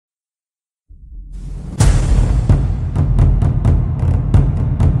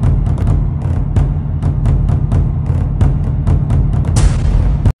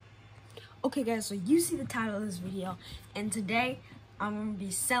Okay guys, so you see the title of this video, and today I'm going to be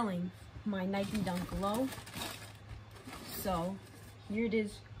selling my Nike Dunk Low. So here it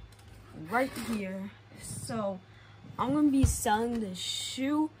is right here. So I'm going to be selling this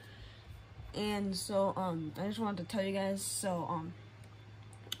shoe, and so I just wanted to tell you guys, so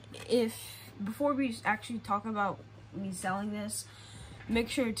before we actually talk about me selling this, make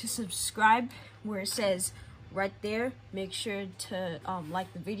sure to subscribe where it says right there. Make sure to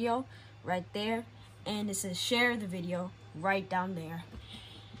like the video right there, and it says share the video right down there.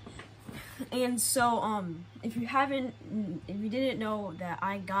 And so if you didn't know that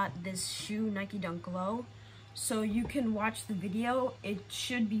I got this shoe, Nike Dunk Low, so you can watch the video. It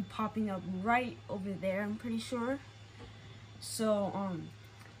should be popping up right over there, I'm pretty sure. So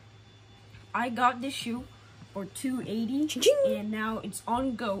I got this shoe for $280, Cha-ching! And now it's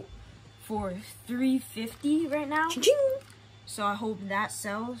on GOAT for $350 right now. Cha-ching! So I hope that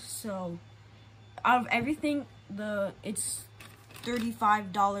sells. So out of everything, it's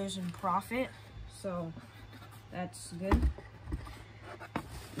 $35 in profit. So that's good.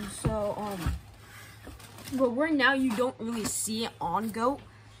 And so but right now you don't really see it on GOAT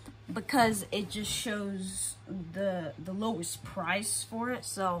because it just shows the lowest price for it.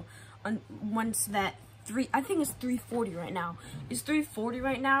 So once that I think it's $340 right now. It's $340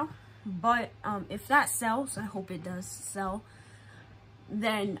 right now. But if that sells, I hope it does sell,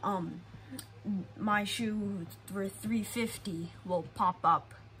 then my shoe for $350 will pop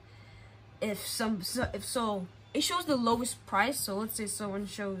up. If so, it shows the lowest price. So let's say someone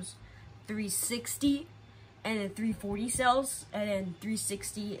shows $360 and then $340 sells, and then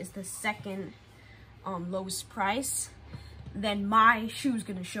 $360 is the second lowest price, then my shoe's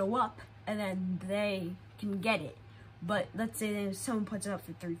gonna show up and then they can get it. But let's say that if someone puts it up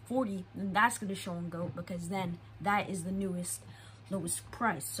for $340, then that's going to show on GOAT, because then that is the lowest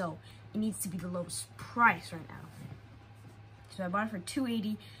price. So it needs to be the lowest price right now. So I bought it for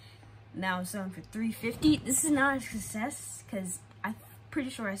 $280. Now I'm selling for $350. This is not a success because I'm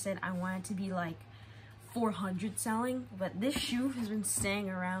pretty sure I said I want it to be like $400 selling. But this shoe has been staying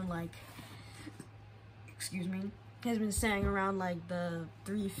around like, has been staying around like the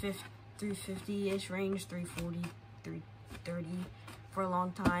 350-ish range, 340. 330 for a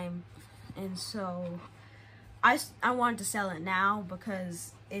long time, and so I wanted to sell it now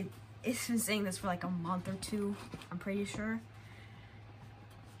because it's been saying this for like a month or two, I'm pretty sure.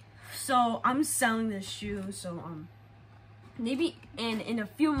 So I'm selling this shoe. So maybe in a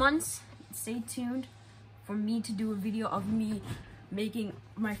few months, stay tuned for me to do a video of me making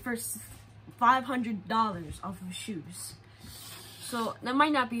my first $500 off of shoes. So that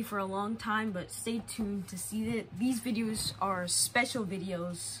might not be for a long time, but stay tuned to see that. These videos are special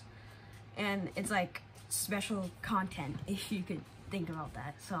videos, and it's like special content, if you could think about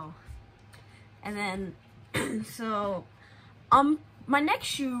that. So, and then, so, my next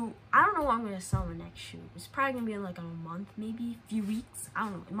shoe, I don't know when I'm gonna sell my next shoe. It's probably gonna be in like a month, maybe a few weeks. I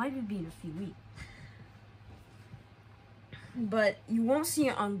don't know. It might be in a few weeks. But you won't see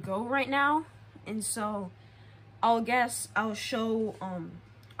it on GOAT right now, and so I'll show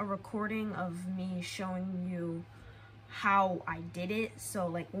a recording of me showing you how I did it. So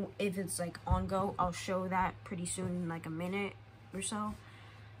like if it's like on GOAT, I'll show that pretty soon, in like a minute or so.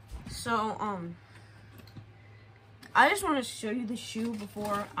 So I just want to show you the shoe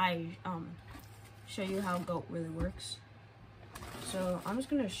before I show you how GOAT really works. So I'm just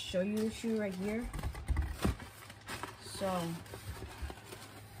gonna show you the shoe right here. So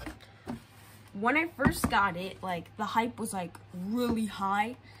when I first got it, like the hype was like really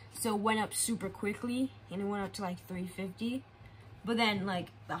high, so it went up super quickly, and it went up to like $350. But then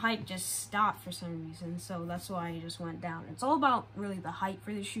like the hype just stopped for some reason, so that's why it just went down. It's all about really the hype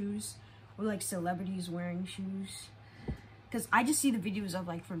for the shoes, or like celebrities wearing shoes. Because I just see the videos of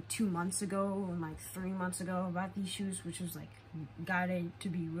like from 2 months ago and like 3 months ago about these shoes, which was like got it to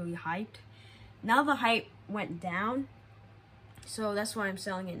be really hyped. Now the hype went down, so that's why I'm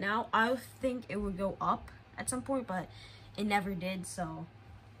selling it now. I think it would go up at some point, but it never did. So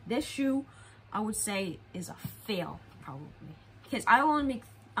this shoe, I would say, is a fail probably, because I'll make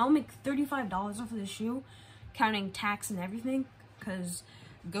 $35 off of this shoe, counting tax and everything. Because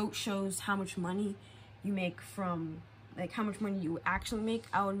GOAT shows how much money you make from, like how much money you actually make.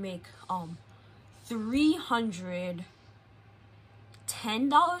 I would make $310,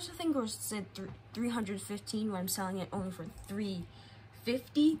 I think, or it said $315 when I'm selling it only for $350.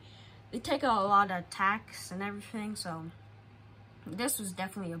 They take out a lot of tax and everything, so this was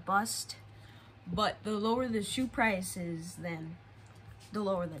definitely a bust. But the lower the shoe price is, then the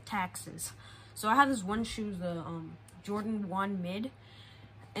lower the taxes. So I have this one shoe, the Jordan 1 Mid,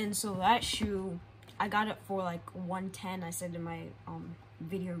 And so that shoe, I got it for like $110. I said in my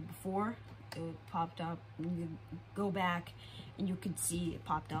video before, it popped up. You go back and you could see it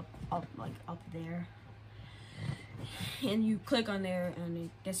popped up there. And you click on there and it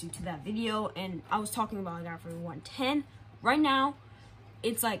gets you to that video. And I was talking about I got it for $110. Right now,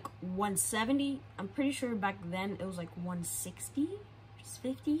 it's like $170. I'm pretty sure back then it was like $160,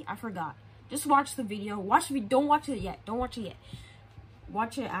 $50. I forgot. Just watch the video. Watch the video. Don't watch it yet. Don't watch it yet.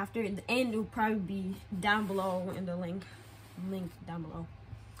 Watch it after, and it will probably be down below in the link down below.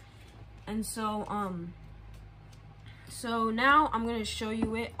 And so so now I'm gonna show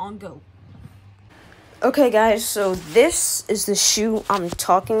you it on Go. Okay, guys. So this is the shoe I'm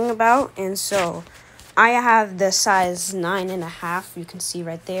talking about, and so I have the size 9.5. You can see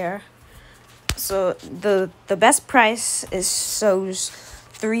right there. So the best price shows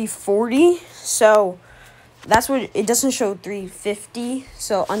 $340. So that's what it doesn't show $350.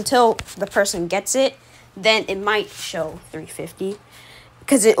 So until the person gets it, then it might show $350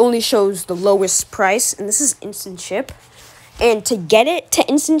 because it only shows the lowest price, and this is instant ship. And to get it to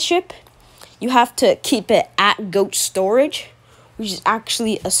instant ship, you have to keep it at Goat Storage, which is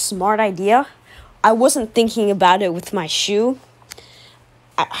actually a smart idea. I wasn't thinking about it with my shoe,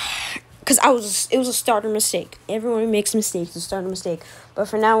 because it was a starter mistake. Everyone makes mistakes, a starter mistake. But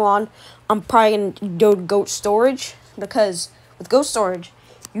from now on, I'm probably going to go to Goat Storage, because with Goat Storage,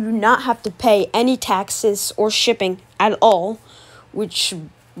 you do not have to pay any taxes or shipping at all, which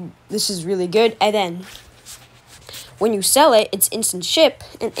this is really good. And then when you sell it, it's instant ship,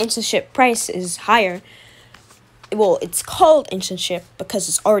 and instant ship price is higher. Well, it's called instant ship because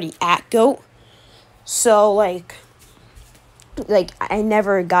it's already at Goat. So, like I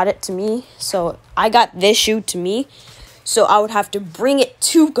never got it to me. So, I got this shoe to me. So, I would have to bring it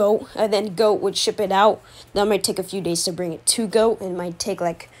to Goat, and then Goat would ship it out. That might take a few days to bring it to Goat, and it might take,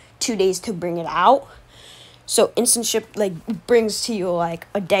 like, 2 days to bring it out. So, instant ship, like, brings to you, like,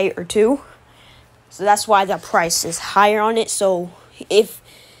 a day or two. So, that's why the price is higher on it. So, if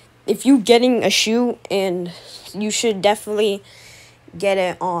you're getting a shoe, and you should definitely get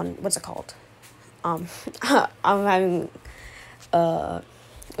it on, what's it called? I'm having,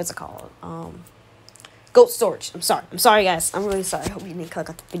 what's it called? Goat Storage. I'm sorry, guys. I'm really sorry. I hope you didn't click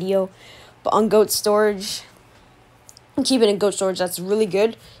on the video. But on Goat Storage, keep it in Goat Storage. That's really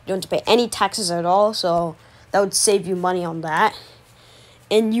good. You don't have to pay any taxes at all. So that would save you money on that.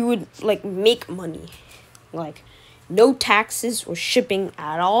 And you would, like, make money. Like, no taxes or shipping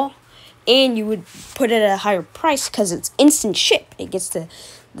at all. And you would put it at a higher price because it's instant ship. It gets to,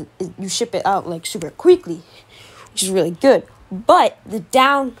 you ship it out, like, super quickly, which is really good. But the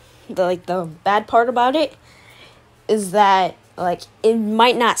bad part about it is that, like, it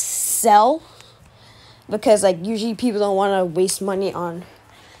might not sell because, like, usually people don't want to waste money on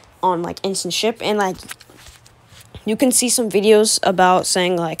like, instant ship. And, like, you can see some videos about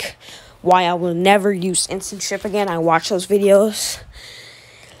saying, like, why I will never use instant ship again. I watch those videos.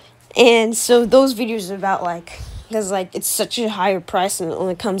 And so those videos are about, like, because, like, it's such a higher price and it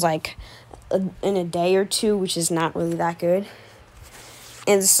only comes, like, in a day or two, which is not really that good.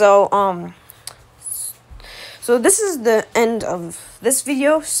 And so, so this is the end of this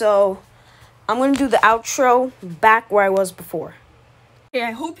video. So I'm going to do the outro back where I was before. Okay,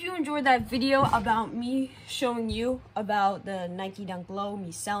 I hope you enjoyed that video about me showing you about the Nike Dunk Low,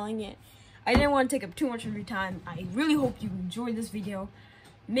 me selling it. I didn't want to take up too much of your time. I really hope you enjoyed this video.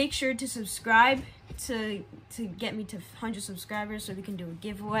 Make sure to subscribe to get me to 100 subscribers so we can do a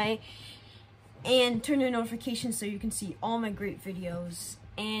giveaway. And turn on notifications so you can see all my great videos.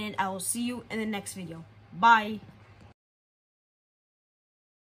 And I will see you in the next video. Bye.